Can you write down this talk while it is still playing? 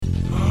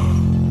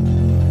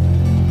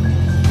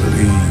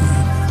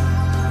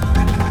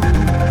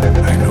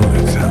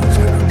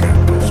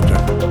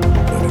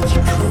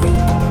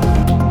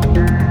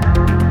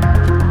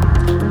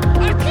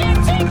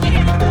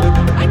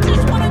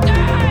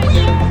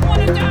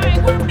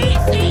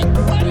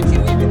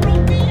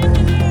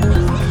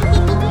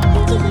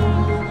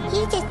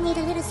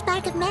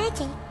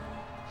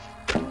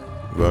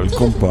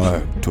Welcome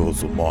back to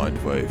the Mind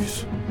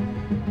Waves.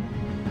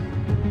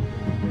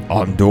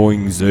 I'm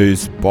doing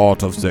this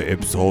part of the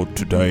episode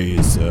today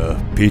is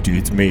Peter.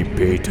 It's me,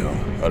 Peter.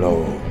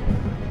 Hello.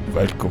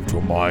 Welcome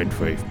to Mind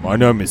Wave. My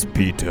name is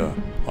Peter.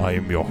 I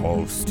am your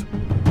host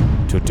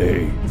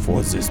today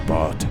for this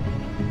part.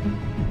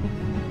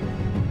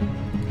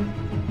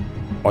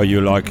 Are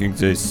you liking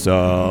this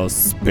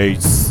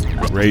space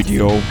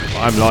radio?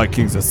 I'm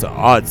liking this.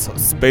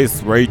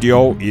 Space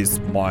radio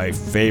is my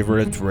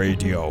favorite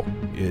radio.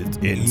 It's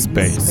in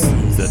space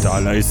that I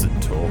listen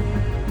to.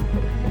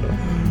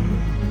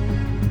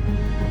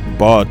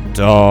 But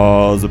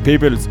the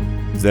people,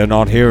 they're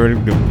not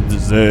hearing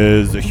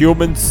the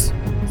humans.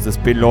 There's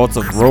been lots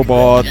of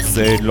robots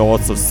and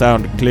lots of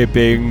sound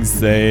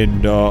clippings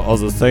and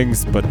other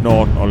things, but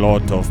not a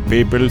lot of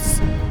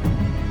peoples.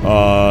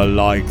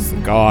 Like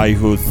the guy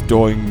who's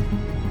doing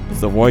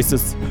the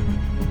voices.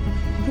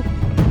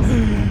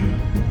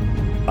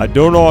 I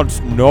do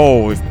not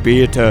know if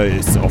beta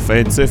is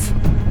offensive.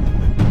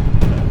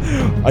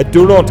 I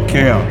do not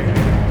care.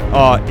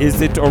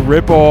 Is it a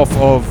ripoff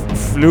of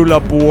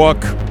Flula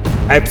Burg?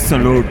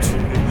 Absolute.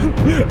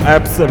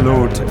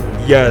 Absolute.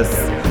 Yes.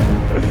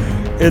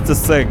 It's a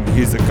thing.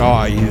 He's a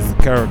guy. He's a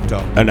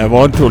character. And I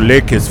want to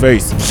lick his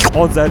face.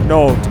 On that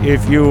note,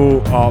 if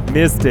you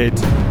missed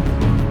it,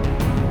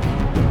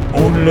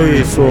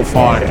 only through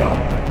fire.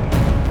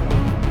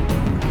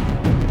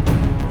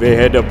 We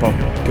had a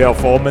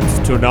performance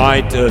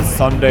tonight,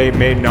 Sunday,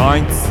 May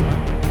 9th,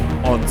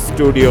 on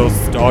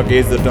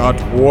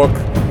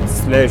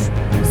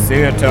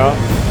studiostargazer.org/theater.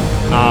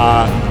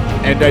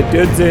 And I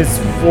did this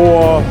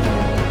for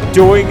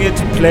doing it,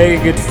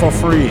 playing it for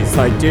free.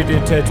 So I did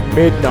it at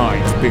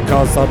midnight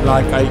because I'm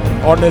like, I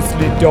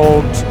honestly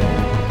don't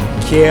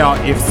care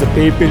if the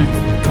people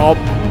come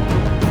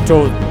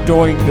to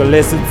doing the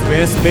lessons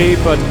with me,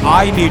 but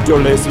I need to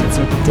listen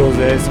to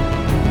this.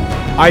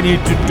 I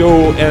need to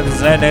do, and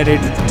then I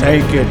need to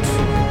take it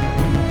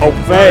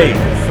away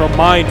from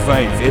Mind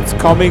Wave. It's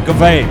coming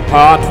away.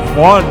 Part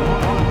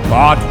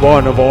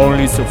one of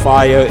Only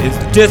Sophia is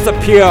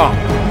disappear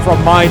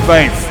from Mind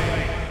Wave.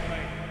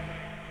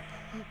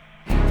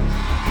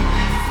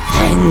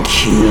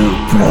 Thank you,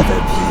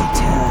 Brother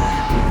Peter,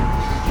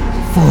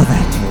 for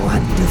that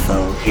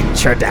wonderful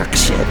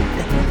introduction.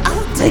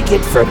 I'll take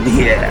it from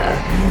here.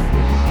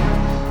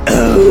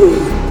 Oh,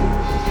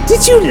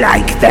 did you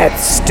like that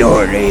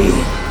story?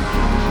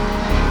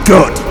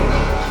 Good.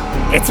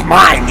 It's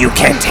mine, you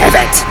can't have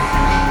it.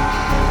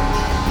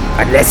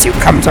 Unless you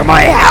come to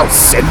my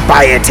house and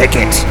buy a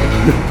ticket.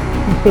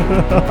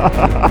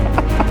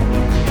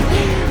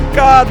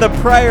 God, the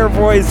prior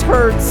voice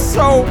hurts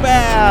so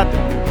bad.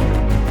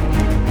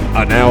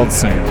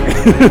 Announcing.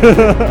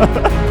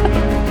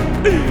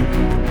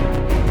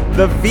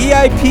 The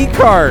VIP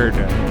card.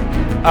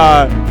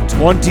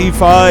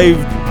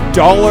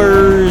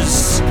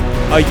 $25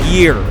 a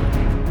year.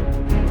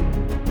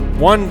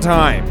 One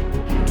time.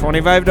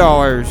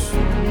 $25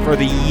 for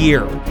the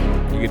year.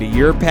 You get a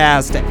year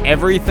pass to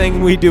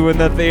everything we do in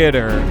the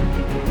theater.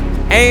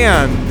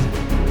 And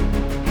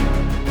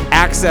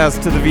access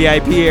to the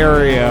VIP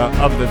area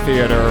of the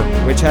theater,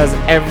 which has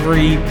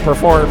every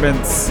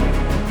performance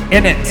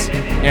in it.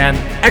 And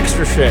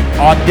extra shit.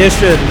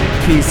 Audition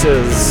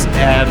pieces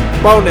and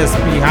bonus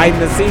behind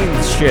the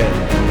scenes shit.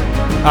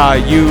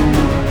 You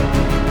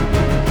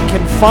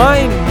can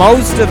find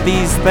most of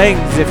these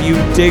things if you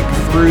dig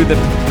through the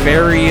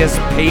various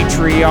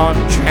Patreon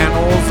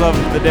channels of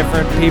the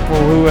different people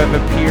who have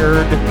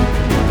appeared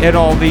in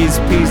all these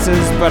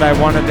pieces, but I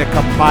wanted to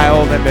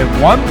compile them in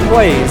one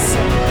place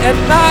and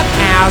not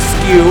ask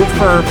you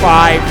for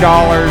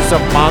 $5 a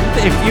month.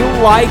 If you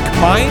like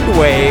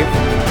Mindwave,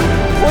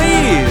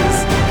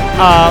 please.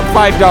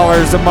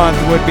 $5 a month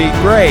would be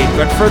great,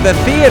 but for the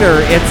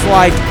theater, it's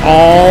like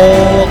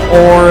all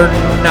or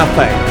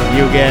nothing.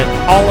 You get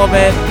all of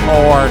it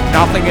or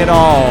nothing at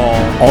all.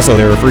 Also,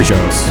 there are free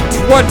shows.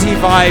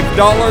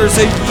 $25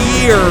 a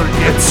year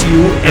gets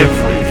you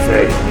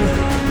everything.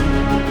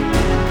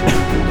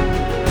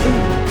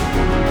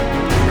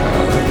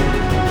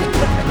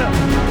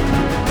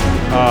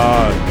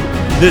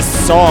 This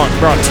song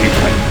brought to you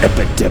by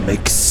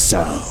Epidemic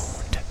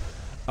Sound.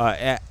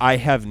 I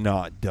have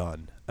not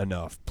done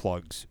enough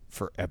plugs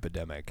for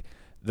Epidemic.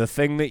 The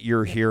thing that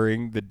you're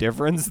hearing, the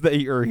difference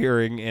that you're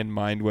hearing in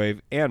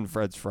Mindwave and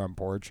Fred's Front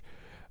Porch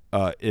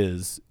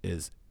is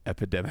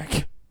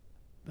Epidemic.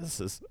 This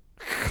is...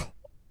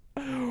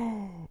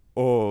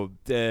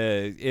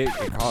 it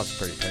costs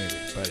pretty penny,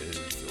 but it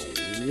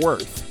is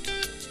worth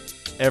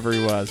every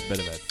last bit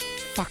of it.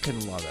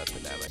 Fucking love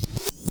Epidemic.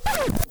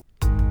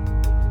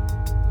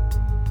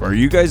 Are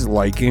you guys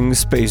liking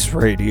Space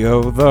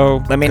Radio,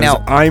 though? Let me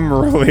know. I'm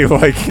really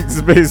liking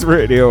Space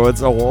Radio. It's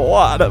a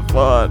lot of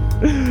fun.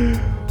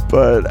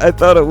 But I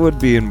thought it would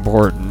be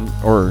important,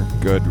 or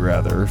good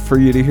rather, for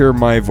you to hear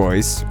my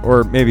voice,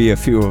 or maybe a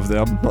few of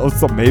them.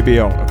 Also maybe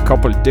a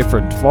couple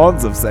different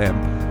fonts of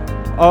Sam.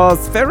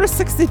 It's very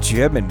sexy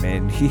German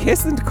man. He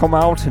hasn't come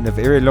out in a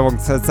very long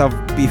time. So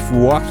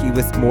before, he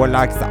was more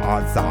like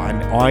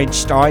an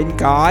Einstein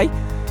guy.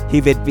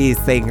 He would be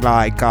saying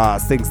like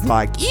things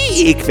like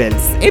E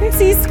equals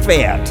MC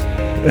squared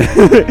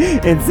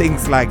and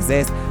things like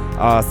this.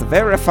 So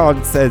very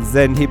fun. So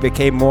then he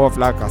became more of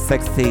like a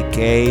sexy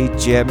gay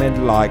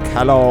German, like,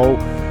 hello,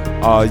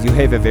 you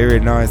have a very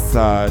nice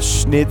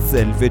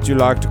schnitzel. Would you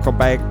like to come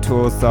back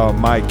to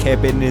my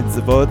cabin in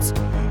the woods?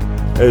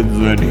 And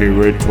then he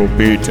went to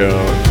Peter,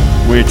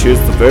 which is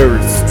a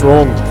very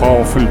strong,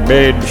 powerful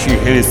man. He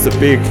has a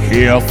big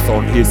hairs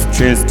on his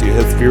chest. He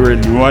has very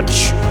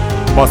large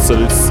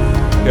muscles.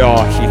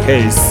 Yeah, he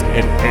has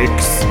an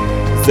axe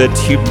that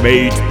he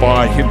made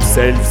by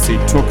himself. He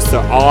took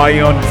the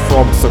iron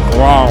from the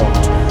ground.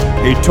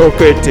 He took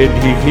it and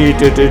he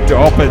heated it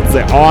up in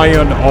the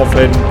iron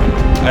oven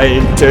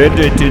and turned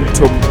it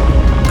into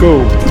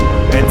goop.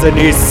 And then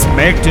he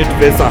smacked it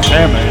with a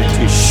hammer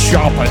and he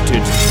sharpened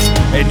it.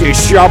 And he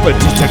sharpened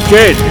it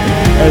again.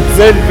 And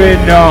then when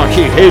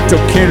he had to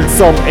kill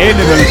some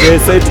animal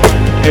with it,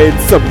 and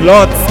the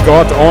blood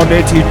got on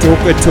it, he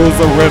took it to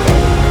the river.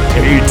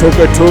 And he took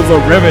it to the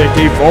river and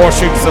he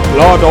washing the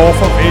blood off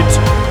of it.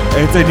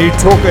 And then he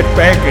took it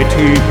back and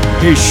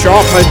he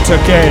sharpened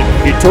again.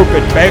 He took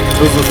it back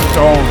to the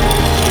stone.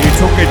 He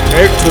took it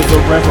back to the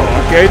river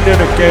again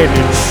and again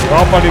and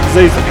sharpening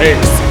this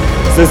axe.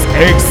 This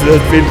axe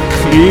has been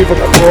cleave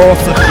across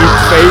the deep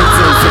face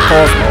of the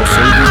cosmos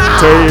and we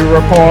tear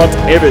apart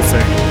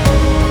everything.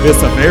 There's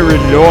a very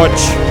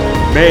large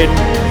man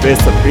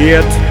with a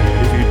beard.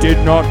 If you did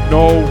not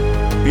know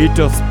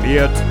Peter's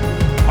beard,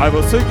 I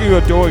was thinking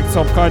of doing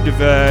some kind of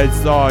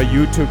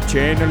YouTube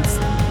channels,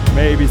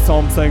 maybe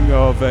something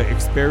of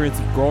experience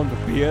of growing a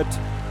beard,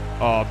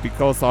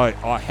 because I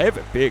have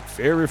a big,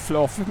 very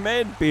fluffy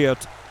man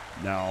beard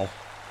now.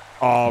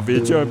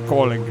 Which I'm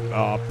calling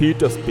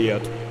Peter's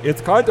beard.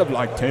 It's kind of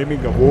like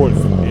taming a wolf.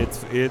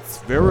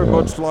 It's very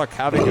much like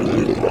having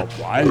a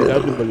wild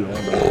animal on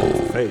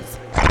its face.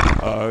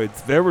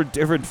 It's very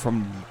different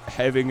from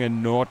having a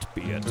not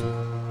beard.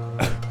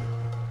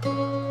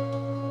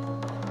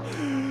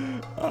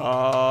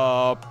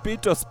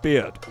 Peter's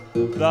beard.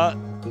 The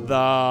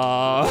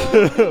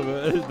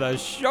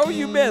show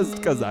you missed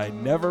because I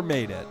never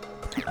made it.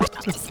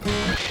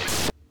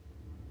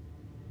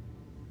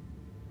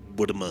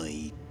 What am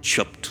I,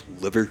 chopped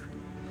liver?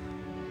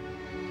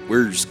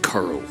 Where's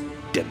Carl,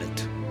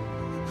 dammit?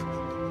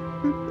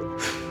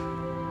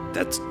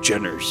 That's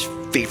Jenner's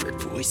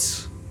favorite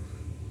voice.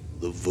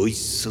 The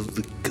voice of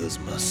the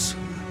cosmos.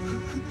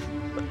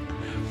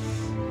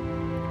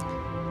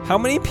 How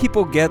many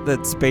people get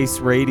that Space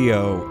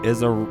Radio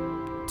is a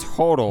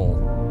total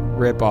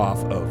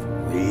ripoff of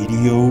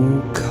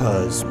Radio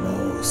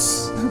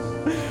Cosmos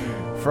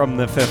from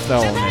The Fifth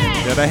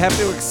Element? Did I have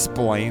to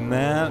explain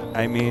that?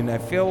 I mean, I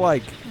feel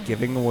like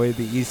giving away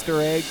the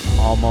Easter egg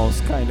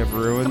almost kind of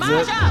ruins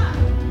it.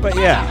 But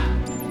yeah.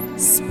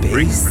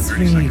 Space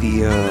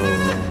Radio.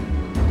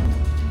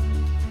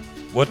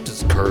 What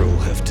does Carl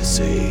have to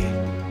say?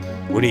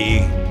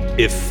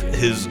 If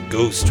his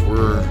ghost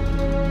were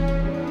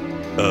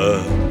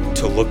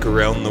to look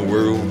around the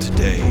world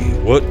today,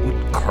 what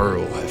would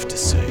Carl have to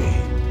say?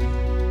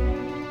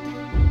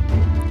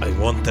 I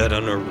want that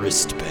on a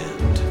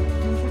wristband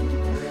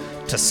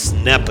to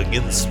snap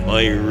against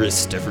my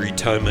wrist every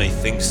time I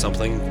think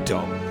something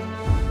dumb.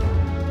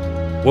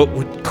 What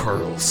would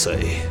Carl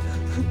say?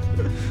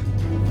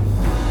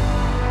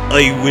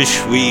 I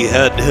wish we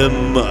had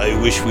him. I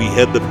wish we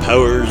had the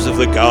powers of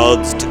the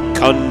gods to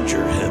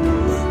conjure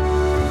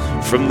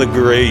him from the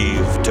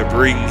grave, to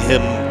bring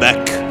him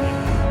back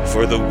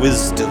for the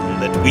wisdom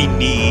that we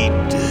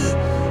need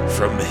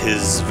from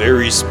his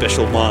very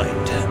special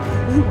mind.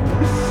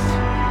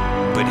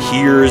 But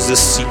here is a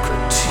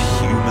secret,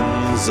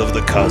 humans of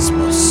the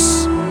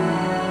cosmos.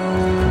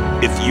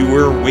 If you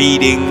were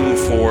waiting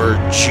for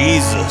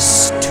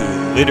Jesus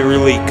to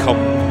literally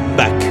come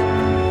back,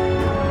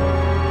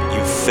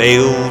 you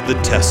failed the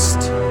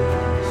test.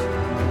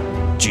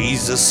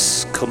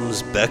 Jesus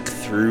comes back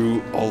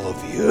through all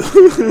of you.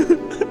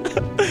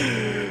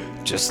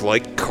 Just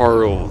like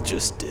Carl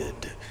just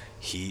did.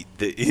 He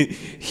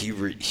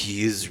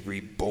is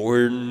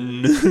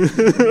reborn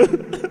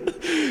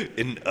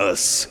in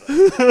us.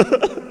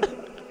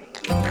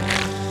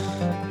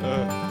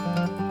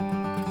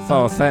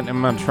 So I sat in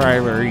my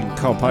trailer eating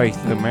copious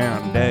of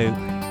Mountain Dew.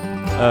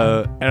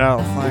 And I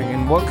was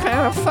thinking, what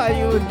kind of fight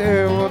you would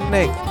do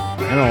next?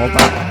 And I was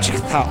like,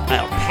 check out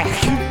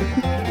alpaca.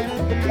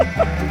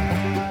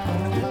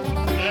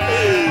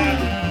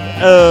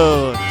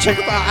 Oh, check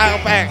out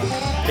alpaca.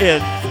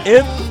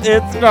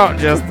 It's not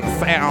just the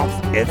South,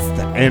 it's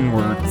the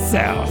inward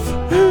South.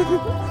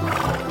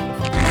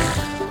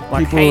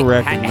 Like, people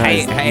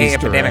recognize the hey,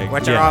 Easter Epidemic, egg.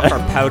 what's your offer,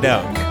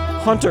 Podunk?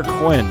 Hunter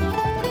Quinn.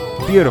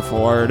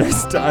 Beautiful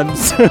artist. I'm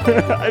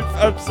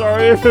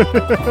sorry.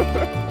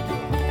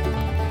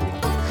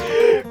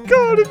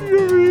 God, if you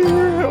ever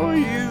hear how I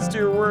used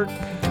your work.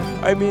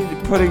 I mean,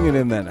 putting it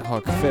in that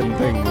Huck Finn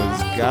thing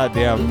was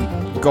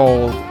goddamn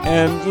gold.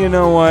 And you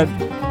know what?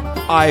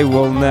 I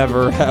will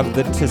never have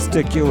the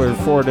testicular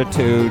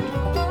fortitude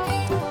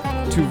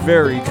to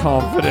very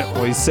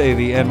confidently say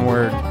the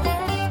N-word.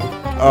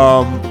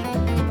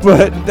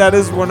 But that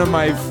is one of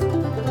my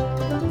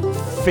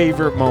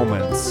favorite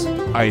moments,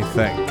 I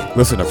think.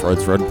 Listen to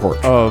Fred's Red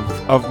Porch. Of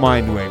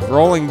Mindwave.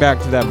 Rolling back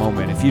to that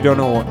moment, if you don't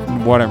know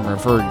what I'm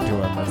referring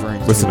to,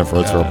 Listen to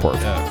Fred's Red Porch.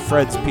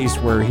 Fred's piece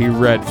where he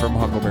read from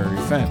Huckleberry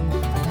Finn.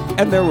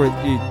 And there were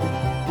the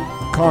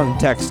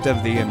context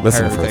of the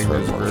entire thing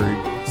was a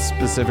very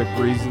specific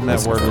reason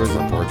that word was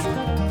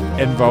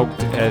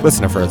invoked. And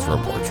Listen to Fred's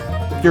Red Porch.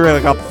 you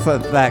really got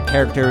that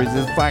character who's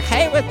just like,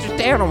 hey, we're just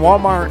down in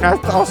Walmart and I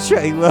thought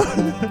Sheila.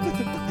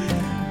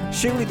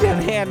 Sheila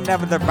didn't hand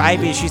over their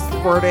baby. She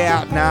squirted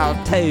out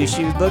now too.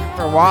 She was looking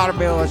for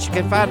watermelon. She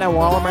couldn't find no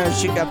watermelon.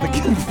 She got the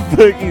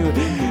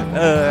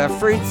fucking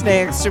fruit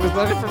snacks. She was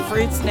looking for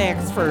fruit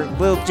snacks for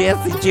little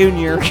Jesse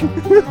Jr.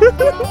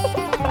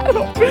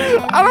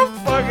 I don't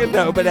fucking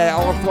know, but I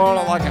almost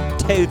wanted like a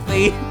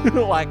toothy,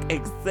 like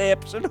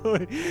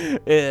exceptionally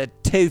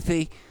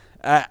toothy.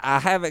 I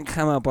haven't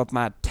come up with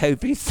my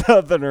toothy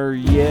southerner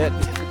yet.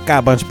 Got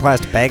a bunch of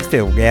plastic bags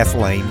filled with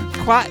gasoline.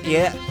 Quite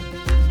yet.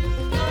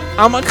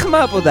 I'm gonna come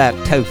up with that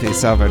toothy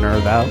southerner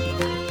though.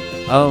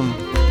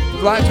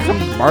 Would like to come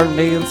to barn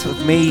dance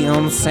with me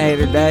on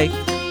Saturday?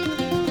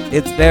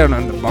 It's down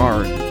on the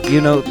barn.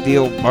 You know, the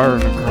old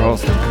barn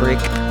across the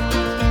creek.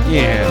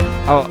 Yeah,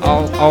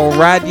 I'll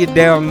ride you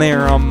down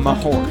there on my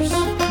horse.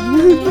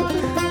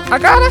 I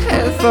gotta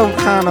have some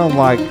kind of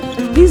like,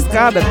 he's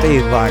gotta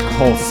be like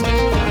wholesome,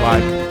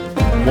 like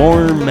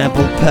warm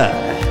apple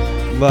pie,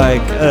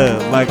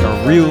 like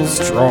a real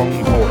strong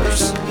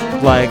horse.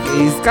 Like,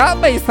 he's got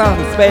to be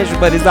something special,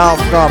 but he's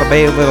also got to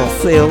be a little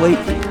silly.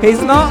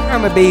 He's not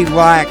going to be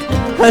like,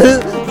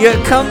 you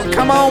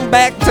come on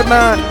back to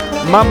my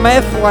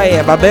meth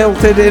lab. I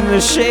built it in the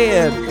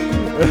shed.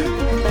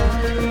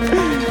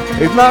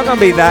 He's not going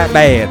to be that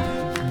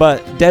bad.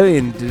 But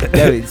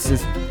it's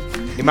just...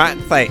 He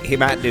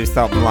might do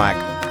something like,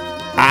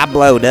 I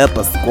blowed up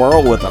a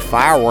squirrel with a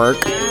firework.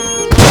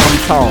 I'm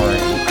sorry.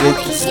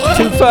 It's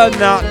too fun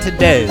not to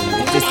do.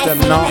 Just to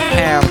not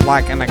have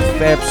like an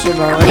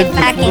exceptional. Fucking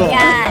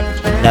God.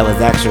 That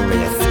was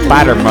actually a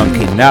spider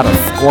monkey, not a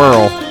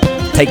squirrel.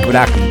 Take what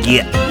I can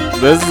get.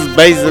 This is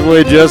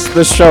basically just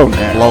the show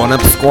now. Blowing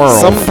up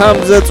squirrels.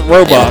 Sometimes it's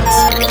robots.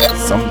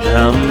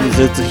 Sometimes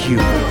it's a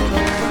human.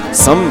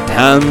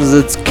 Sometimes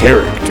it's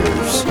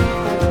characters.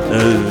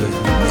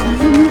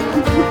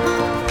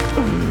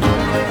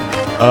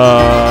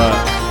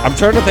 I'm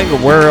trying to think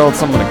of where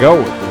else I'm gonna go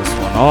with this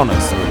one,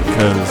 honestly,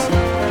 because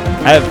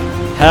I have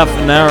half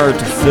an hour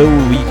to fill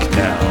a week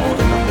now,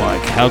 and I'm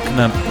like, how can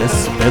I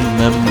best spend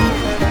them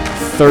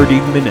 30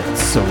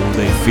 minutes so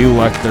they feel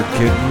like they're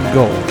getting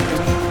gold?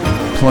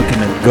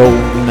 Plucking a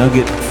gold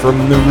nugget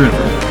from the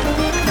river,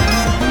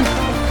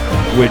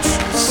 which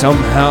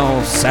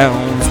somehow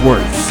sounds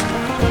worse.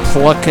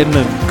 Plucking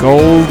a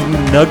gold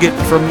nugget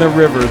from the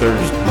river,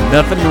 there's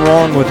nothing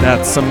wrong with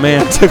that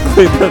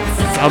semantically, but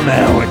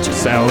somehow it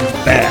just sounds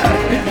bad.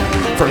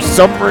 For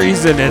some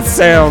reason, it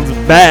sounds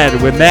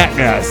bad when that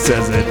guy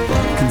says it.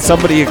 Can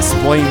somebody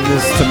explain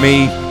this to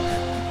me?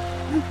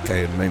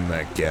 Okay, name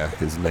that guy.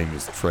 His name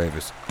is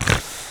Travis.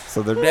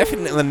 So they're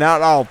definitely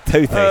not all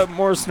toothy.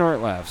 More snort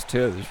laughs,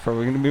 too. There's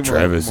probably going to be more.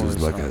 Travis more is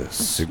like snort. a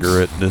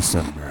cigarette in the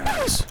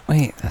sunrise.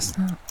 Wait, that's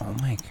not all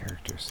my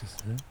characters, is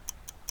it?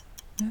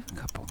 I have a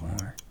couple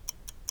more.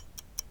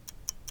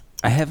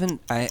 I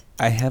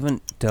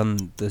haven't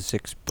done the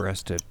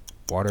six-breasted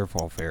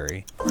waterfall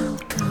fairy.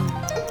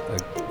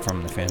 Like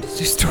from the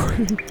fantasy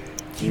story.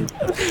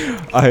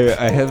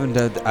 I haven't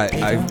done.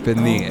 I've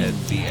been the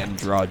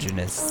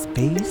androgynous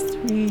space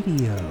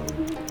radio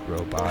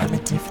robot.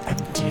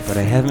 But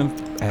I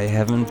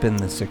haven't been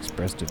the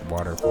six-breasted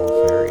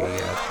waterfall fairy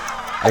yet.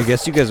 I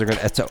guess you guys are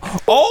gonna.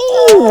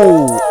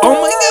 Oh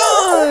my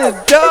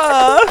God!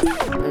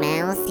 Duh!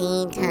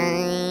 Mousy time.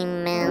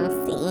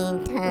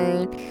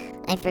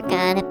 I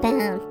forgot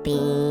about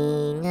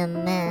being a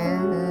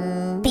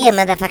mouse. Be a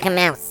motherfucking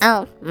mouse.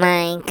 Oh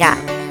my God.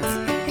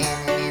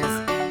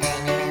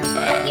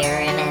 You're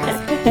a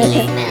mouse. He's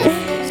a mouse.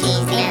 She's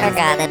a mouse. I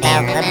forgot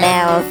about the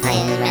mouse.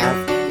 I'm a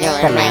mouse.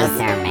 The mice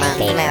are my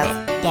favorite.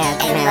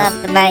 I love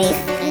the mice.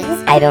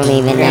 I don't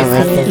even know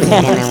if this is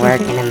gonna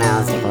work in a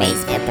mouse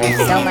voice, but they're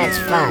so much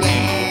fun.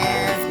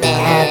 The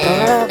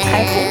little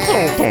cartoon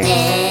characters.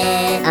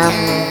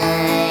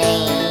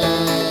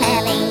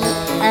 Having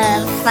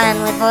fun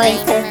with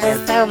voices is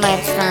so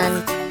much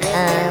fun.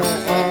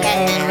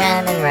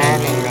 And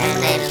run, and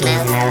then she's a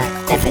mouse.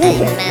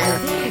 Definitely a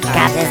mouse.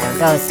 God, this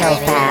goes so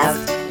fast.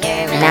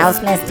 Mouse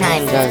Miss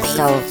time goes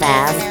so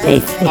fast.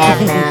 And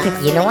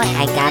you know what? You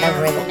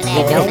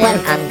know what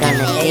I'm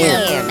gonna do?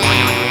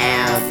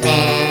 Mouse Miss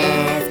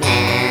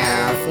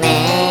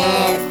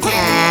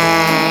time.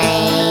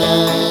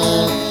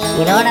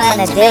 You know what I'm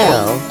gonna do?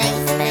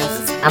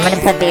 I'm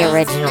gonna put the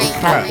original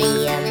cut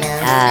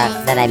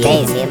that I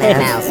made the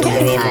mouse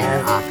Miss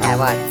time off of.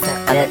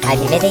 I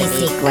MIDI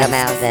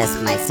sequenced this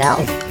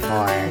myself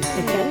for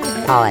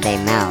Holiday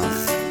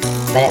Mouse,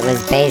 but it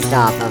was based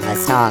off of a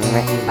song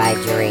written by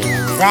Jareen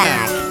and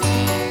Zach,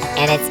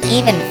 and it's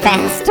even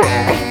faster.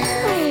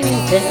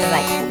 This is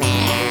like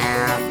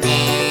Mouse,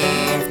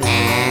 Mouse,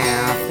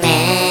 Mouse,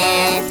 Mouse,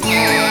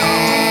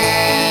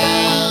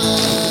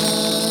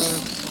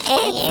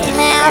 it's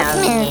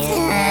Mouse time.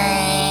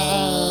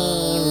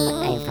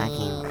 I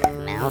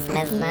fucking Mouse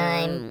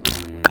time.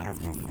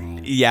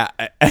 Yeah,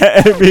 I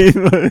mean,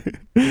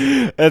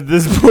 at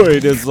this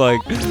point, it's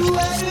like,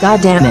 God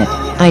damn it.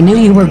 I knew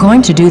you were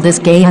going to do this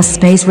gay-ass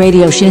space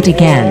radio shit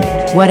again.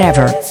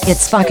 Whatever,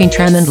 it's fucking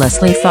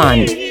tremendously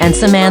fun, and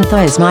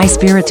Samantha is my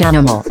spirit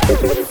animal.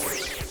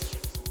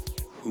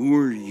 Who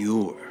are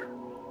your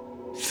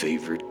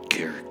favorite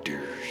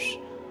characters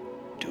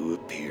to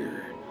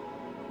appear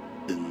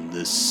in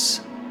this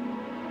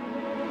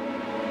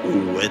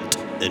wet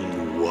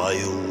and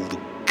wild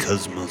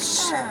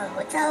cosmos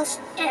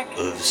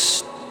of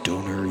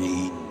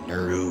stonery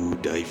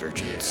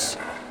neurodivergence?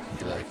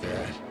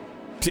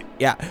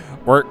 yeah,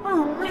 we're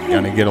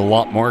gonna get a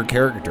lot more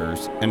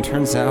characters, and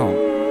turns out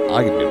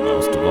I can do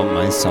most of them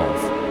myself,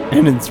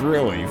 and it's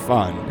really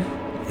fun.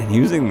 And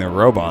using the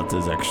robots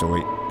is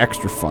actually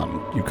extra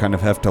fun. You kind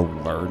of have to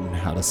learn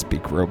how to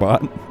speak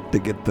robot to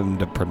get them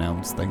to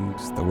pronounce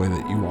things the way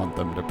that you want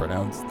them to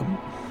pronounce them.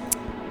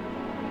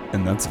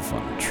 And that's a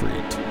fun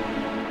treat.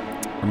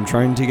 I'm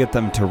trying to get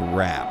them to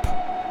rap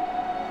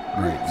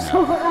right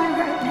now.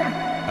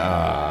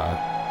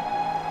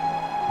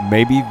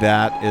 Maybe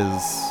that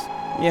is...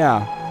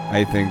 Yeah,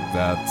 I think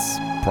that's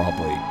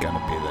probably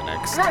gonna be the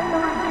next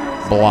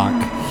block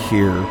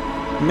here.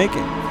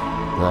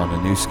 We're on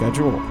a new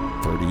schedule.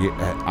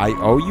 I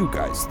owe you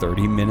guys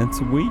 30 minutes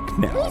a week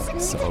now,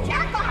 so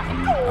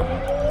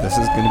this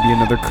is going to be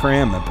another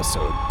cram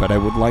episode, but I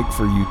would like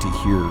for you to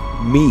hear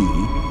me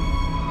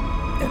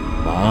and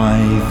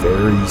my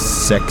very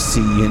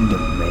sexy and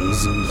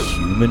amazing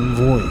human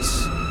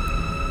voice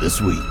this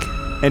week.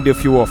 And a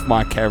few of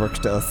my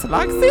characters,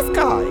 like this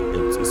guy.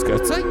 And this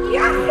guy's like,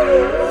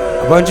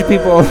 Yahoo! A bunch of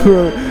people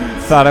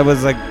thought that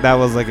was like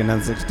an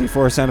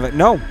N64 sound effect.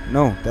 No,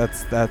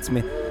 that's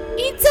me.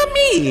 It's a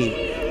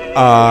me!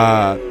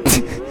 I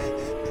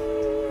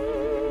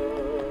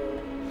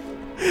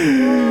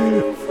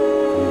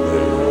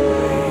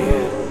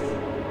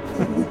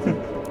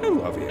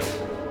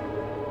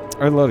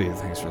love you.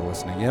 Thanks for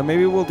listening. Yeah,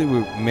 maybe we'll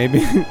do...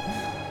 Maybe...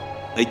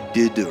 I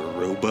did a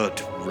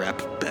robot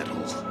rap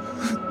battle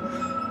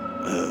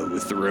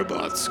with the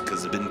robots,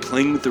 because I've been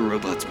playing with the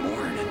robots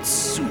more, and it's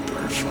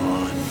super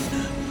fun.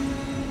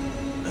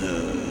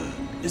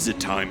 Is it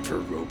time for a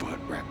robot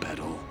rap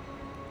battle?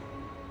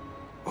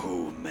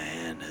 Oh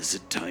man, is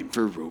it time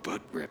for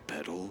robot rap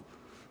battle?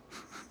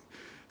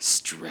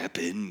 Strap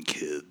in,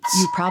 kids.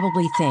 You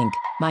probably think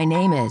my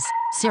name is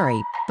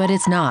Siri, but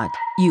it's not.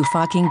 You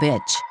fucking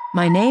bitch.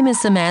 My name is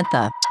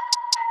Samantha.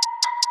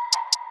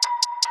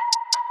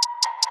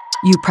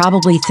 You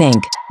probably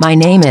think my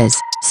name is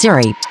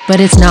Siri,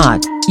 but it's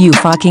not. You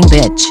fucking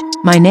bitch.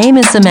 My name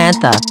is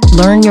Samantha.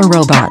 Learn your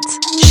robots.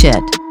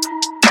 Shit.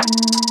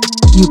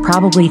 You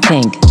probably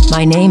think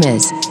my name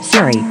is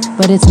Siri,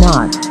 but it's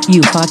not.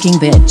 You fucking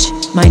bitch.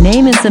 My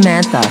name is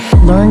Samantha.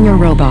 Learn your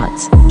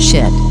robots.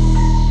 Shit.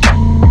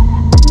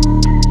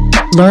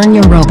 Learn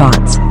your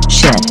robots.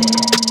 Shit.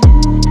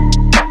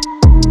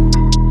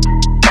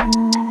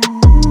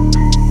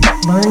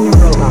 Learn your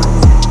robots.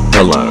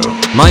 Hello,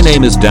 my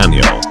name is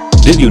Daniel.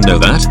 Did you know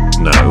that?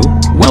 No?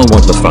 Well,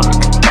 what the fuck?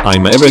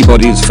 I'm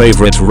everybody's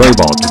favorite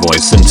robot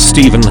voice since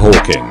Stephen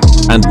Hawking,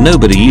 and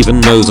nobody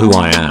even knows who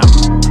I am.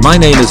 My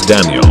name is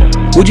Daniel.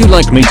 Would you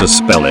like me to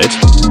spell it?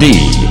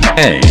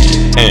 D-A-N-I-E-L.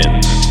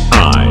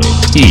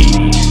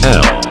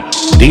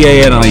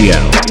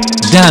 D-A-N-I-E-L.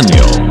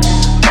 Daniel.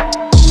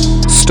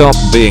 Stop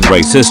being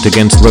racist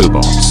against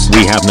robots.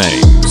 We have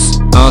names.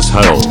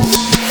 Asshole.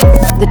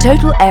 The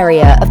total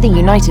area of the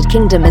United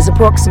Kingdom is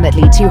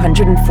approximately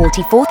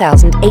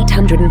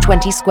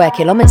 244,820 square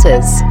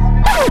kilometers.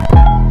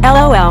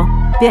 LOL,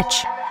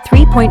 bitch.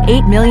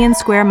 3.8 million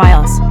square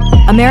miles.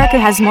 America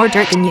has more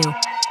dirt than you.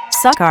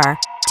 Suck our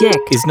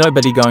dick. Is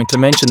nobody going to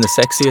mention the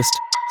sexiest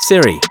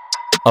Siri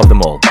of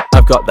them all?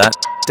 I've got that.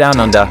 Down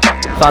under,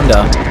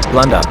 thunder,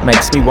 blunder,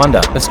 makes me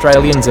wonder.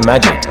 Australians are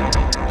magic,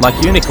 like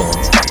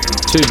unicorns.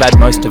 Too bad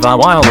most of our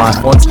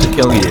wildlife wants to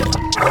kill you.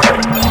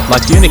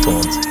 Like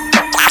unicorns.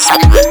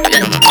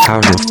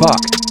 How the fuck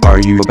are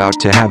you about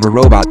to have a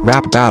robot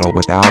rap battle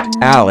without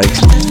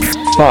Alex?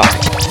 Fuck.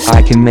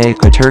 I can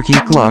make a turkey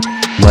cluck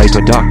like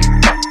a duck.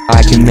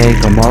 I can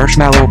make a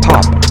marshmallow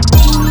pop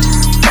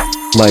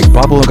like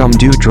bubblegum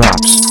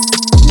dewdrops.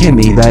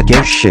 Gimme that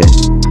gay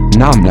shit.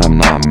 Nom nom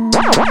nom.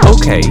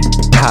 Okay,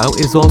 how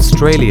is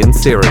Australian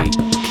Siri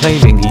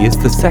claiming he is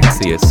the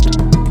sexiest?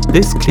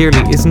 This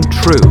clearly isn't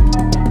true.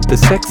 The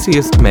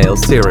sexiest male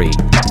Siri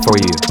for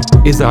you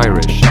is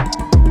Irish.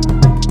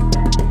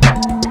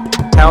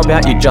 How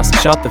about you just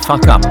shut the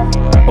fuck up,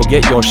 or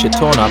get your shit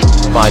torn up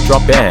by a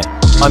drop bear?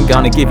 I'm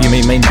gonna give you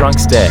me mean drunk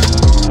stare.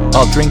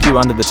 I'll drink you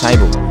under the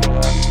table.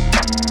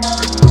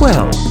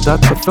 Well,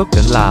 that's a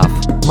fucking laugh.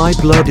 My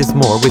blood is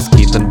more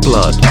whiskey than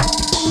blood.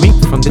 Meat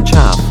from the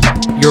chaff.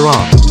 You're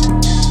on.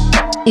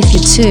 If you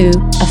two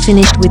are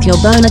finished with your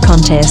boner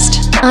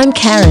contest, I'm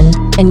Karen,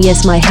 and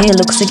yes, my hair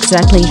looks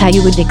exactly how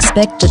you would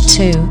expect it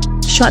to.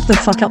 Shut the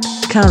fuck up,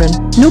 Karen.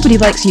 Nobody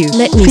likes you.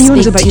 Let me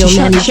Fiona's speak about to your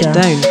shut manager. shit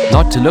down.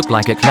 Not to look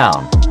like a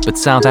clown, but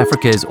South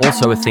Africa is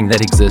also a thing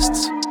that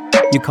exists.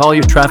 You call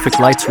your traffic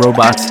lights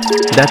robots?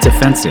 That's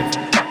offensive.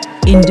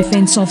 In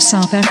defense of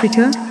South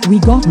Africa, we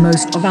got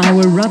most of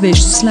our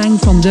rubbish slang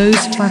from those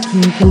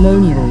fucking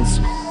colonials.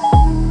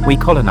 We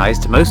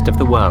colonized most of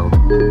the world.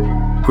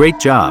 Great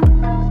job.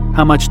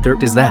 How much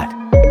dirt is that?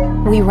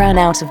 We ran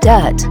out of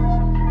dirt.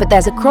 But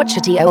there's a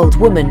crotchety old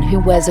woman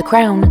who wears a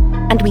crown,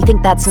 and we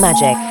think that's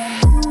magic.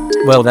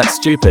 Well, that's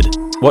stupid.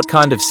 What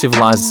kind of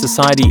civilized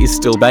society is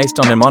still based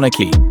on a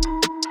monarchy?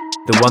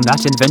 The one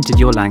that invented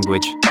your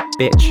language,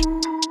 bitch.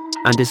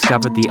 And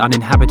discovered the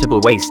uninhabitable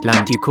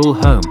wasteland you call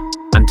home,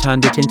 and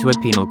turned it into a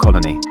penal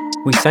colony.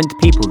 We sent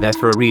people there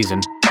for a reason,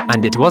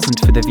 and it wasn't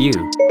for the view.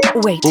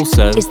 Wait,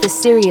 Also, is this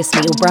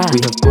seriously your brand? we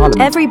have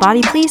parliament.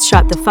 Everybody please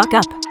shut the fuck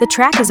up. The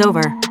track is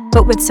over.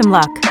 But with some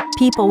luck,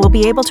 people will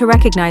be able to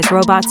recognize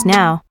robots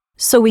now.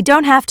 So we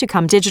don't have to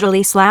come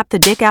digitally slap the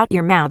dick out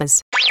your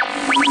mouths.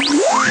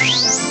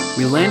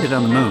 We landed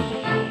on the moon.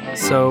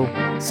 So,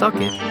 suck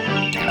it.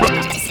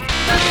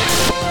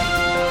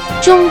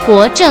 中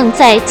国正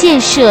在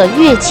建设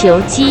月球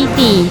基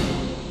地。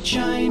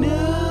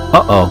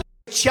 Uh-oh.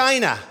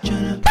 China.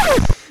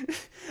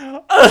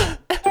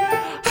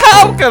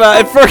 How could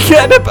I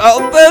forget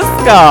about this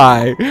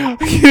guy?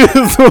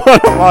 He's one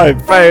of my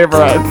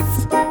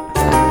favorites.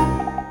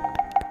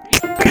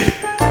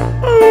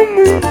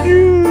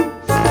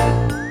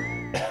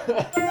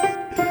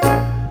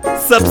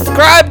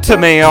 Subscribe to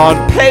me on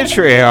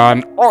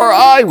Patreon, or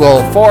I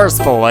will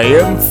forcefully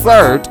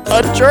insert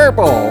a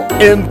gerbil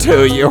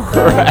into your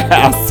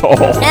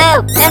asshole.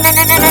 No!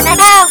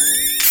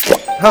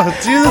 Oh,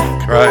 Jesus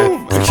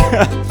Christ.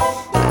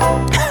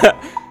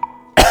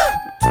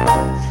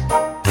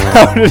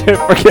 How did I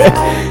forget?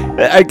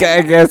 I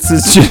guess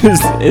it's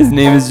just, his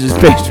name is just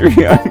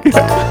Patreon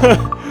guy.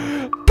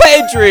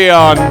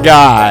 Patreon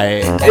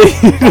guy.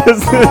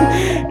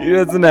 He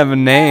doesn't have a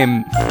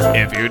name.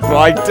 If you'd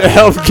like to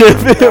help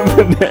give him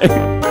a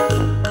name.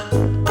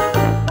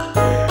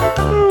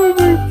 Oh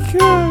my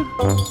god.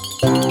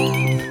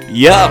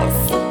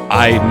 Yes,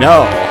 I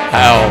know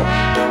how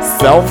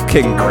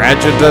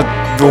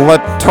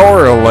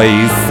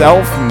self-congratulatorily,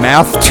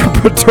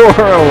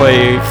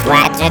 self-masturbatorily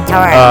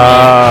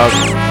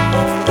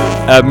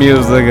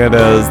amusing it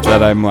is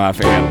that I'm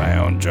laughing at my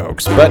own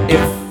jokes. But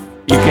if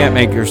you can't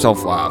make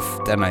yourself laugh,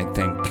 then I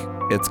think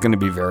it's going to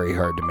be very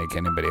hard to make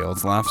anybody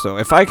else laugh. So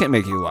if I can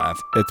make you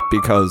laugh, it's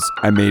because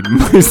I made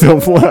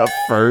myself laugh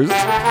first.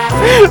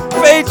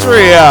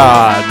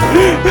 Patreon!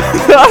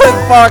 I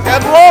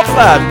fucking love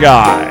that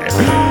guy.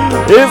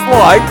 He's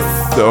like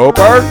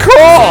super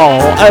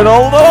cool and a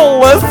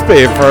little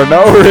lispy for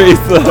no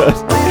reason.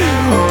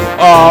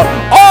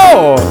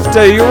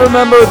 Do you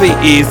remember the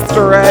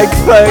Easter egg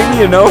thing?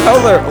 You know how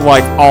they're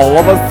like all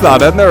of a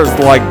sudden there's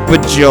like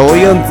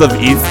bajillions of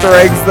Easter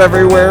eggs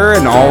everywhere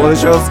and all the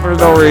shows for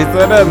no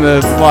reason, and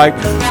it's like,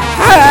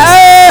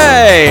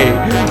 hey!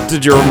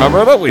 Did you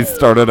remember that we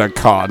started a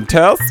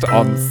contest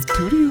on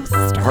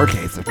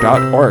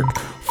StudioStargazer.org?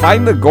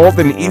 Find the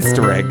golden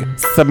Easter egg,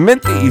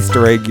 submit the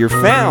Easter egg you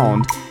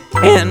found,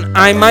 and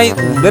I might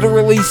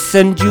literally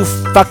send you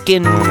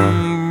fucking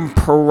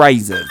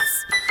prizes.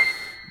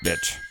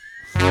 Bitch.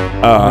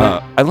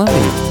 I love you.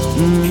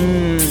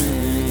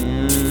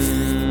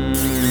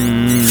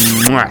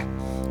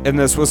 And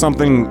this was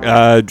something,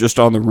 just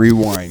on the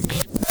rewind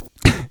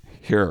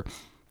here.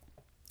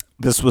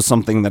 This was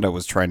something that I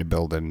was trying to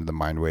build into the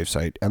Mindwave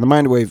site, and the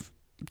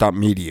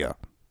Mindwave.media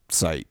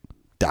site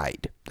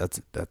died.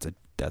 That's a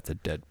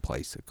dead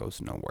place. It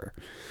goes nowhere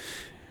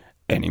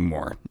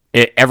anymore.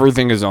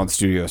 Everything is on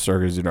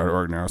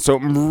StudioStargazer.org now. So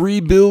I'm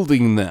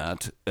rebuilding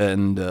that,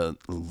 and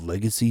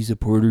legacy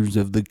supporters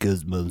of the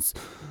cosmos,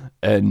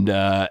 and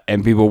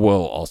people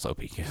will also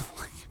be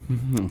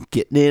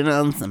getting in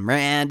on some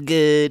rad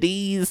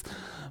goodies.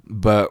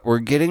 But we're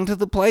getting to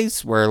the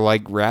place where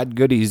like rad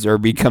goodies are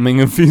becoming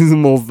a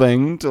feasible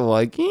thing to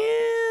like,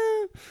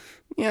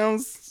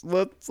 let's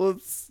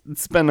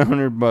spend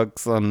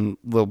 $100 on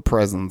little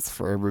presents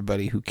for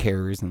everybody who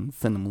cares and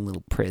send them a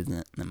little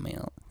present in the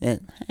mail. I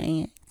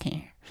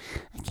care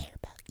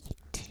about you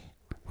too.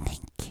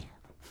 Thank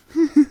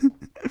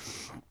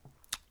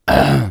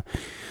you.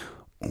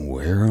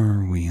 Where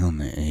are we on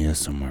the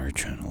ASMR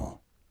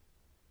channel?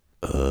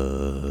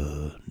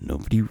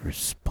 Nobody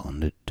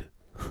responded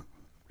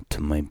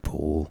to my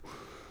poll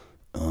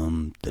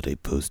that I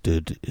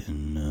posted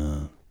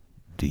in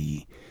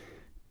the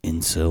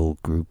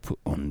incel group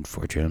on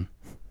 4chan.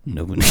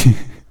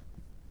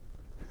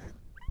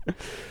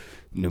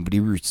 Nobody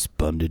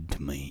responded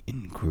to my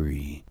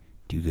inquiry.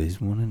 Do you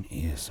guys want an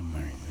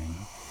ASMR thing?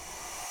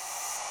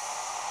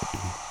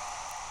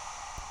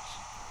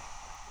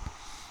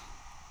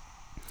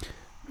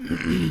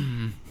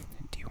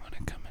 Do you want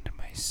to come into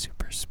my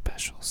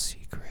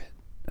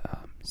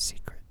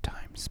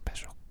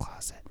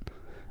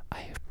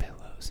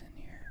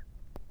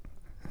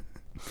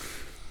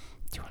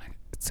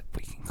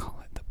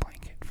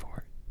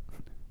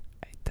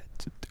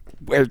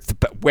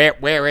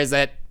Where is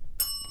it?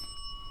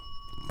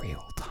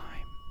 Real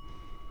time.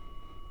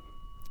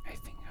 I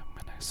think I'm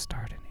gonna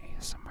start an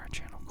ASMR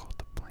channel called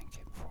The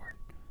Blanket Fort.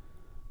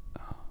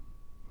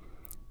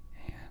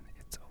 And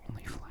it's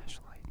only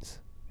flashlights,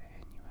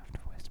 and you have to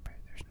whisper.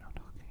 There's no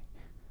talking.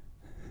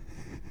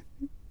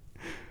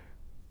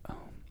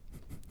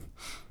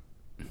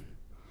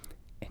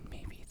 And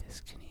maybe this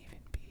can even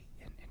be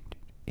an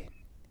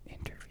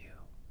interview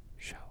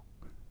show.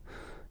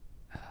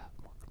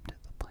 Welcome to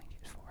The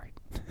Blanket Fort.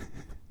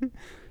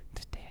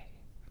 Today,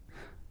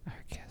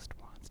 our guest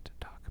wants to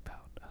talk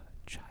about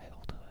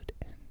childhood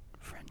and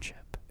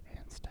friendship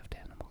and stuffed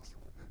animals.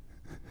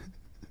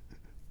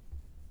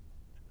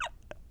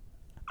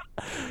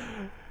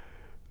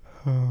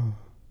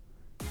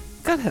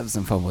 Gotta have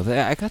some fun with it.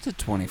 I got to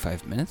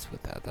 25 minutes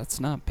with that. That's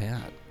not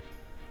bad.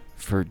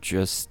 For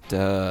just,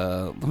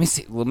 let me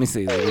see. Let me just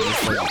like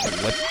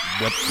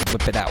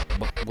whip it out.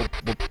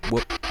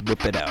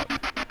 Whip it out.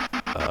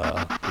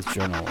 It's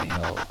generally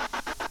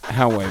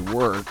how I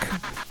work.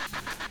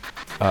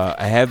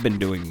 I have been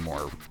doing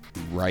more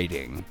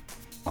writing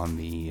on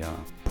the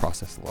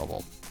process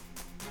level.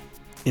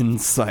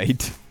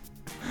 Insight.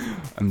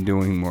 I'm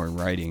doing more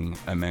writing.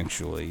 I'm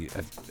going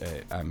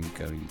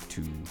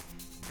to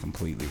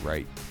completely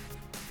write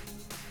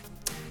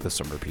the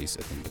summer piece,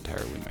 I think,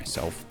 entirely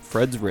myself.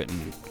 Fred's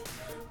written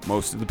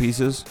most of the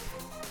pieces.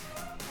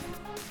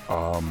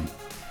 I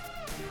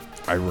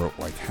wrote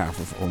like half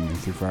of Only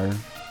Through Fire.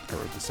 I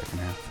wrote the second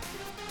half.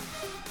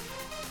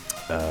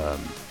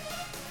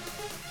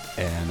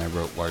 And I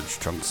wrote large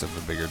chunks of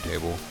The Bigger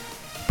Table.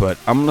 But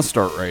I'm going to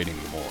start writing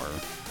more.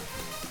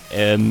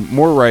 And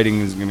more writing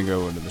is going to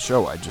go into the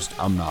show.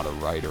 I'm not a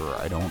writer.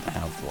 I don't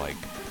have like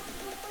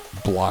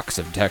blocks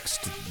of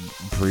text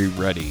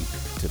pre-ready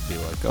to be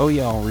like, oh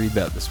yeah, I'll read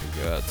that this week.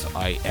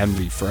 I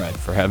envy Fred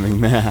for having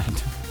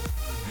that.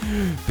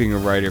 Being a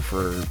writer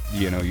for,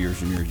 years and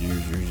years and years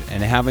and years.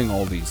 And having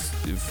all these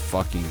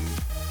fucking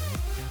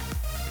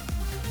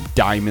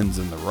diamonds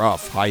in the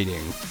rough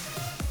hiding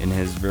in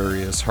his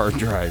various hard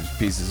drives,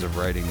 pieces of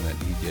writing that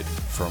he did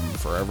from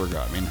forever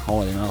ago. I mean,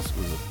 Holiday Mouse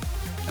was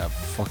a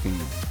fucking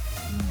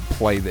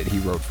play that he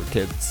wrote for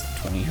kids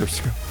 20 years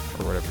ago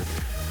or whatever.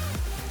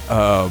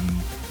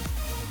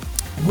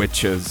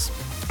 Which is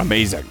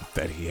amazing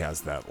that he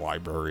has that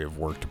library of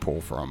work to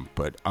pull from.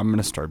 But I'm going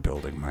to start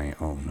building my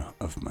own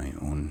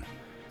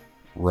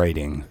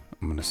writing.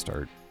 I'm going to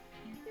start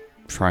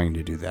trying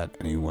to do that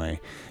anyway.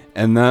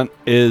 And that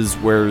is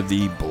where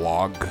the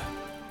blog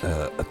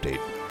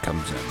update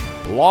comes in.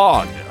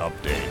 Blog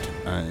update.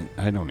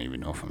 I don't even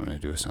know if I'm going to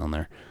do a sound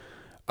there.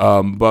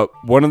 But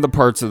one of the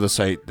parts of the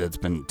site that's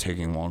been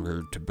taking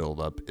longer to build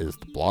up is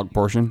the blog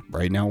portion.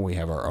 Right now we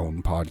have our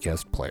own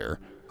podcast player.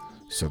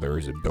 So there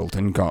is a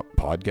built-in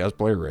podcast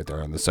player right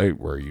there on the site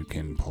where you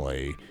can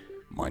play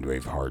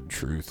Mindwave, Hard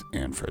Truth,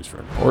 and Fred's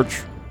Front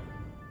Porch.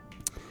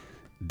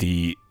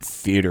 The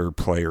theater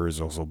player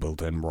is also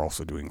built in. We're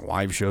also doing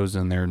live shows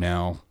in there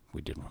now.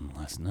 We did one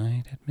last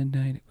night at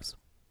midnight. It was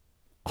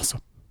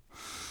awesome.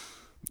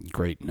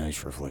 Great,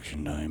 nice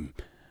reflection time.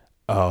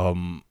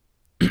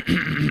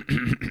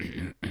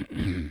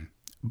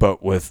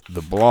 But with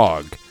the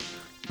blog,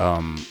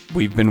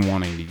 we've been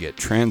wanting to get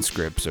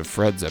transcripts of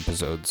Fred's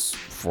episodes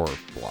for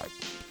like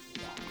a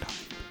long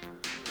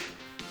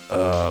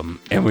time.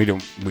 And we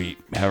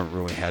haven't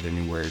really had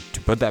anywhere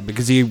to put that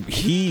because he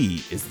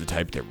is the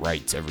type that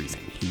writes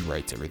everything. He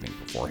writes everything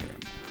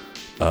beforehand.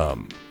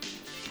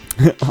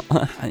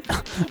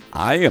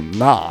 I am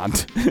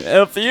not,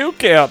 if you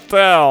can't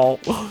tell.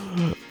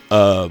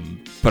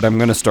 But I'm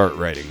going to start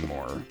writing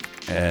more,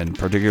 and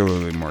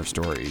particularly more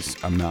stories.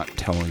 I'm not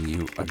telling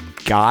you a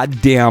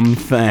goddamn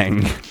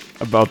thing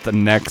about the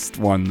next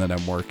one that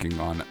I'm working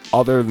on,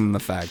 other than the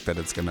fact that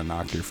it's going to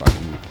knock your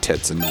fucking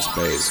tits into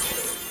space.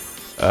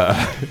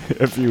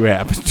 If you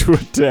happen to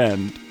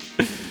attend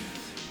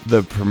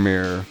the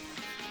premiere.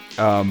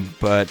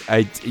 But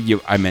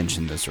I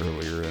mentioned this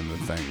earlier in the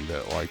thing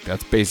that like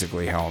that's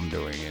basically how I'm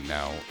doing it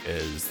now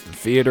is the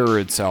theater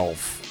itself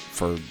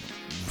for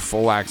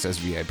full access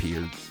VIP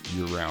or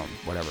year round,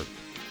 whatever,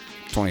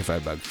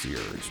 $25 a year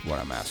is what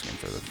I'm asking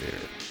for the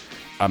theater.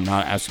 I'm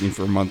not asking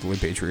for a monthly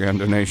Patreon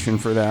donation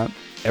for that.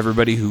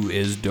 Everybody who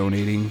is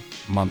donating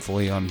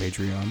monthly on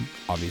Patreon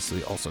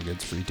obviously also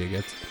gets free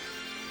tickets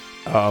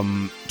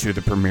to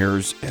the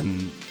premieres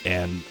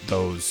and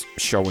those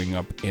showing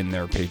up in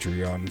their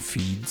Patreon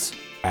feeds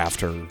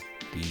after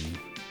the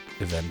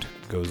event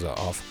goes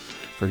off,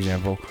 for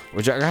example.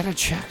 Which I gotta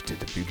check.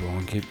 Did the people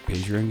on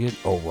Patreon get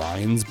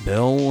Orion's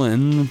Bell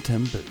and the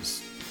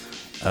Tempest?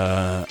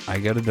 I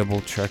gotta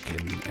double check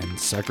and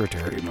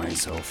secretary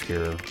myself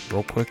here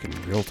real quick in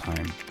real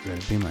time. I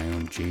gotta be my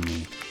own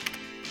Jamie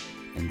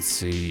and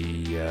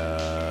see.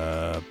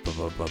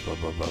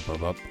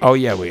 Oh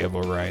yeah, we have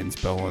Orion's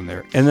Bell in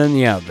there, and then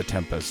yeah, the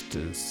Tempest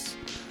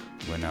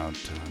went out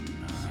on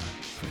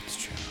Fred's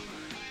channel.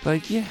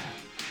 But yeah,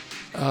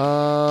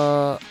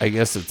 I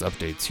guess it's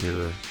updates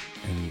here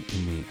in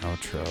the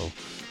outro.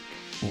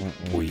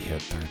 We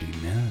hit 30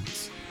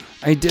 minutes.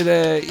 I did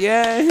it!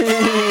 Yay! Did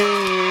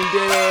it!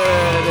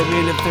 I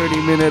made a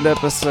 30-minute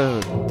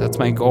episode. That's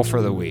my goal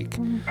for the week.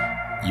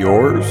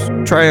 Yours?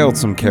 Try out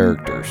some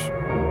characters.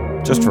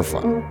 Just for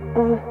fun.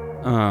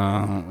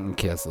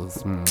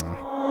 Kisses.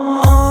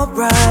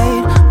 Alright,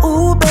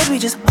 ooh baby,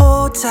 just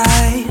hold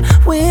tight.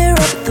 We're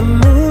up the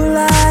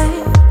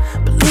moonlight,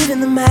 believe in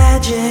the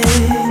magic.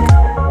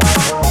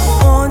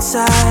 On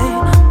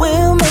side,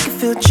 we'll make it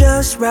feel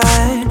just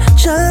right.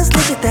 Just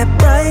look at that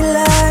bright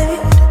light,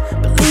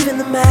 believe in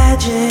the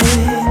magic.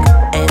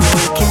 And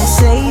we can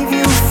save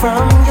you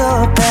from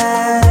your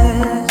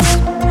past.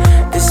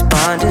 This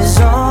bond is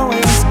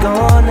always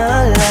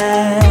gonna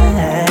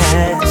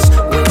last.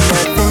 When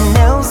nothing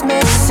else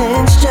makes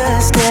sense,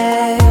 just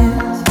dance.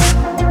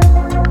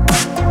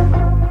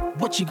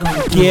 What you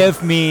gonna do?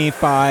 Give me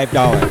 $5.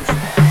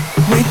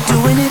 We're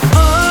doing it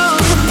all.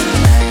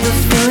 The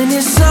feeling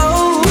is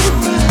so.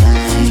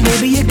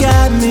 Baby, you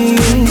got me.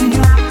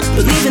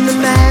 Believe in the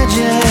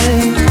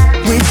magic.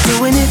 We're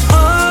doing it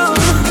all.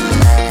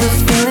 The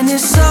feeling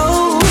is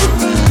so.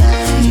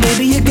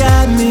 Baby, you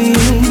got me.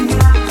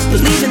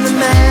 Believe in the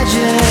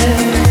magic.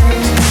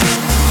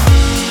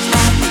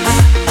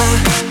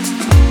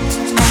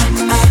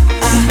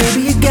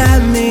 Baby, you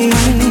got me.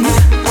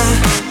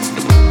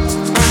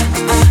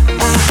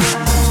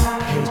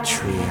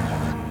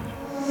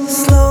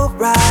 Slow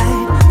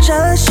ride,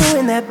 just you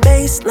in that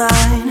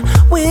baseline.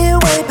 We're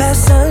way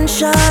past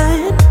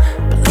sunshine.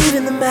 Believe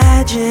in the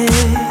magic.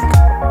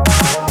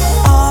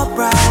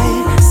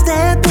 Alright,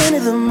 step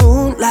into the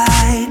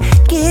moonlight.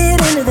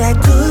 Get into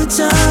that good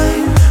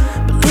time.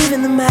 Believe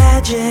in the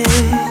magic.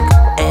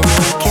 And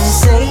we can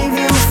save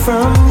you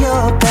from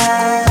your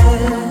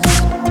past.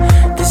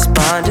 This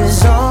bond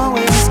is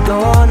always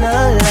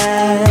gonna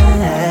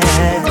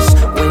last.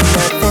 When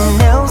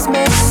nothing else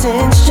makes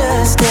sense,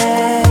 just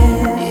dance.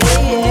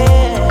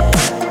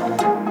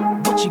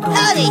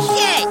 Holy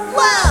shit!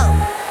 Whoa!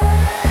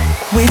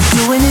 We're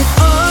doing it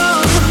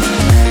all.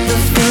 The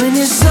feeling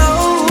is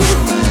so.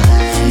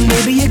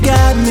 Baby, you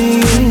got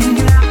me.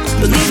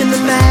 Believe in the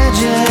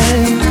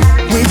magic.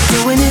 We're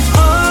doing it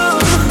all.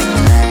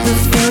 The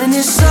feeling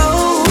is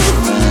so.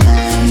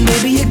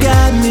 Baby, you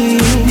got me.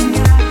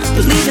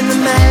 Believe in the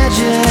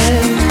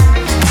magic.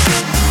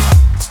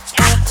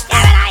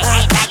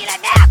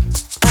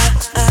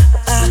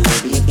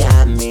 Baby, you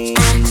got me.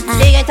 So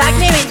you gonna talk to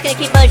me or are you just gonna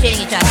keep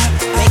bullshitting each other?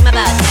 Break my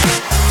balls.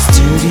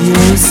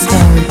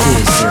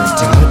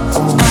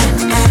 StudioStargazer.org.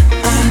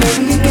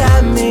 Baby, you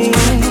got me.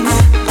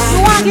 You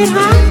want it,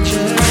 huh?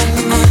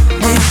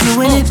 We're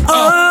doing it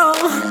all.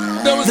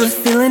 The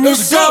feeling is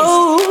so.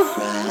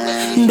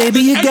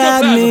 Baby, you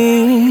got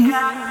me.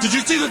 Did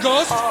you see the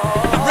ghost? It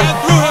ran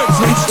through her.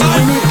 We're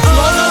doing it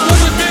all. That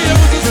wasn't me. It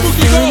was a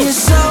spooky Feeling is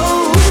ghost. so.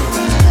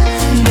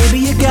 Baby,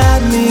 you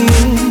got me.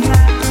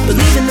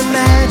 Believe in the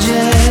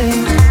magic.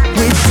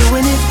 We're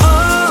doing it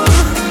all.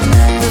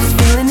 The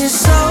feeling is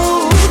so.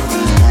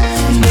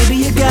 Baby,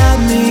 you got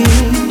me.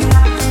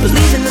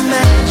 Believe in the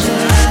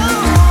magic.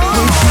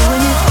 We're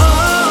doing it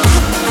all.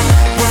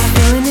 The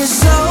feeling is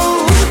so.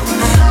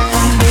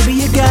 Baby,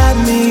 you got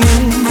me.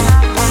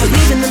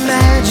 Believe in the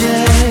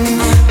magic.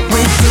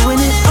 We're doing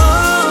it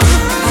all.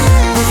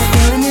 The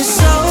feeling is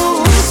so.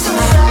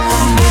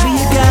 Baby,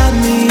 you got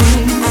me.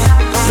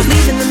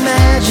 Believe in the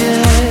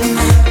magic.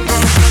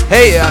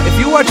 Hey, if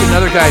you watch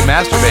another guy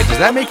masturbate, does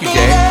that make you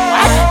gay?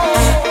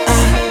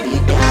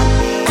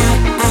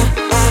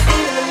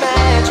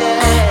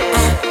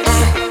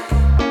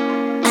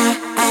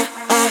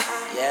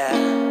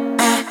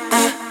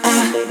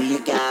 Baby, you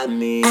got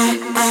me.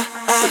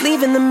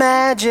 Believe in the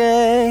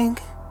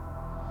magic.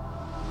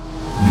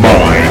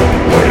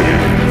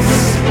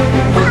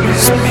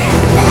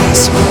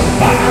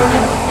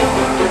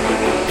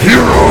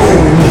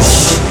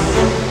 Heroes!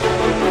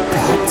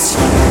 That's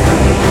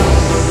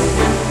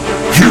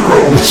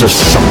Heroes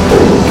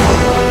assemble!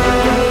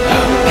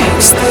 Who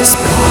makes this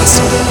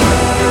possible?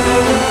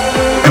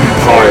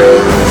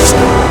 Empires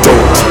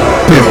don't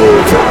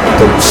build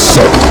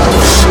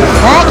themselves.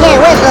 I can't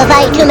whistle if I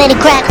eat too many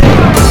cracks.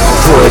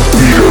 Fred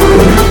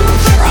Beard.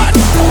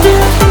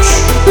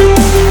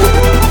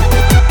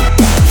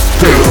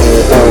 Phil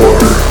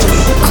Ord.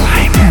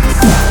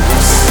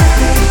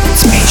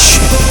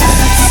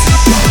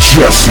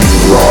 Jesse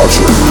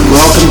Rogers.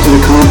 Welcome to the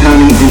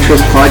Compounding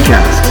Interest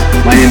Podcast.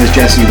 My name is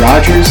Jesse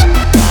Rogers.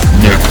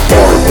 Nick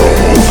Barlow.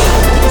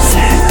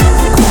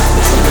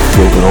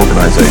 Build an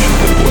organization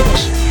that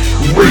works.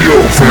 Rio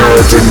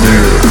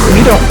Ferdinand.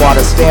 You don't want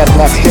to stand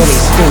next to any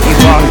stinky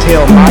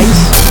long-tailed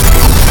mice.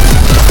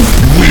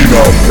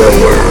 Lena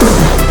Miller.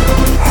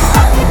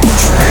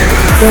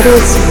 What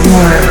is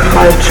more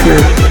hard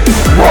truth?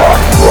 Ron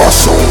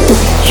Russell.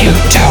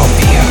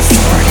 Utopia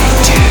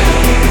 42.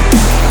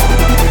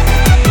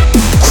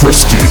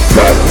 Christy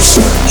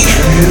Patterson.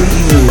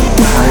 True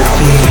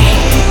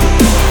heartbeat.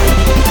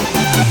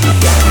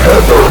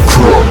 Heather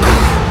Crook.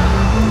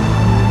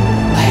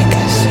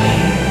 Legacy.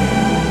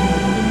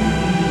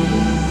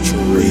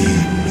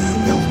 Doreen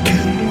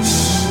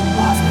Elkins.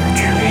 Mother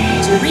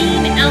Teresa.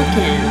 Doreen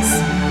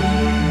Elkins.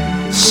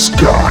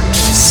 Scott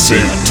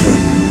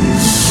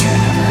Satan's.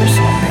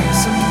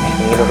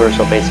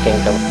 Universal Base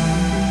Kingdom.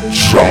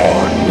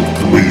 John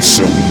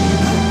Gleason.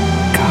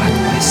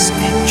 Godless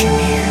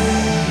engineer.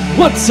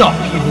 What's up,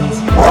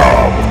 humans?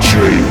 Rob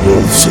J.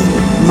 Wilson.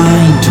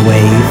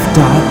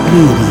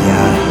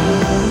 Mindwave.media.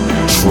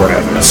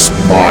 Travis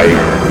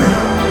Meyer.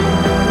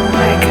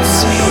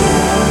 Legacy.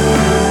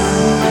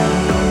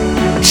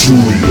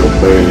 Julia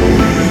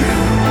May.